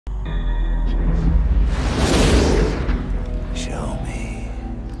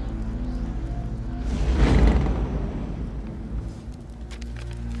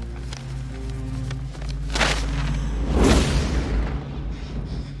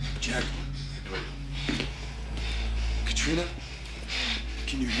Jack. Katrina?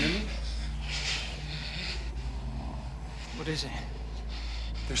 Can you hear me? What is it?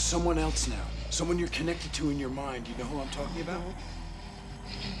 There's someone else now. Someone you're connected to in your mind. You know who I'm talking about?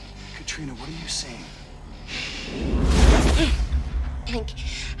 Katrina, what are you saying? I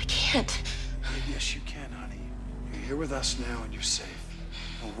can't. Yes, you can, honey. You're here with us now and you're safe.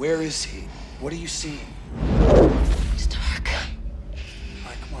 Now, where is he? What are you seeing? It's dark. All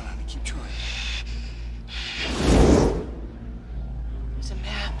right, come on, honey. Keep trying. There's a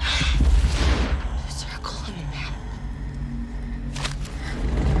map. There's a circle on the map.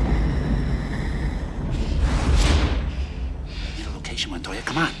 Need a location, Montoya.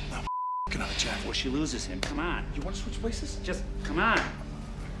 Come on. No, get on it, Jack. Before she loses him. Come on. You want to switch places? Just come on. All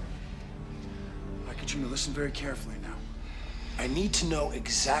right, Katrina, listen very carefully now. I need to know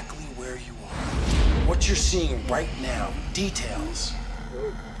exactly where you are. What you're seeing right now. Details.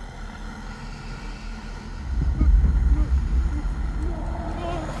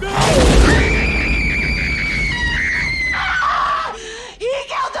 He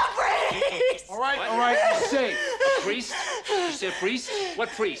killed the priest! All right, I'm safe. A priest? You say a priest? What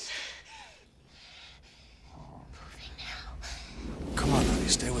priest? Moving now. Come on, honey,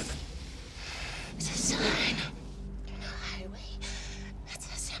 stay with it. It's a sign. On the highway. That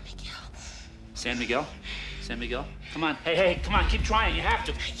says San Miguel. San Miguel? San Miguel? Come on. Hey, come on. Keep trying. You have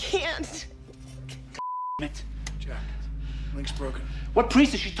to. I can't. Damn it. Jack, link's broken. What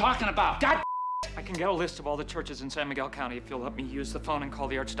priest is she talking about? God. I can get a list of all the churches in San Miguel County if you'll let me use the phone and call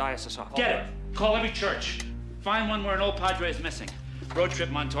the Archdiocese office. Get it. Call every church. Find one where an old padre is missing. Road trip,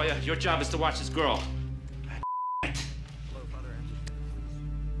 Montoya. Your job is to watch this girl. God.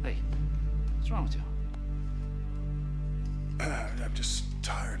 Hey, what's wrong with you? I'm just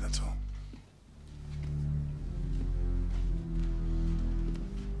tired, that's all.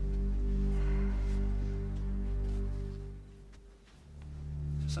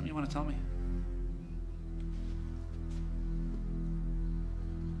 Something you want to tell me?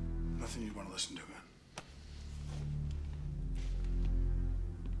 Nothing you want to listen to, man.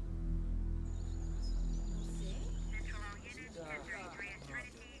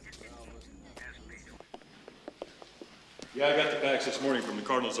 Yeah, I got the fax this morning from the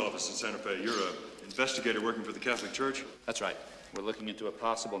Cardinal's office in Santa Fe. You're an investigator working for the Catholic Church? That's right. We're looking into a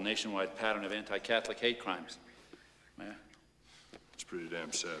possible nationwide pattern of anti-Catholic hate crimes. Yeah. It's pretty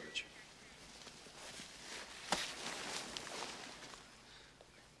damn savage.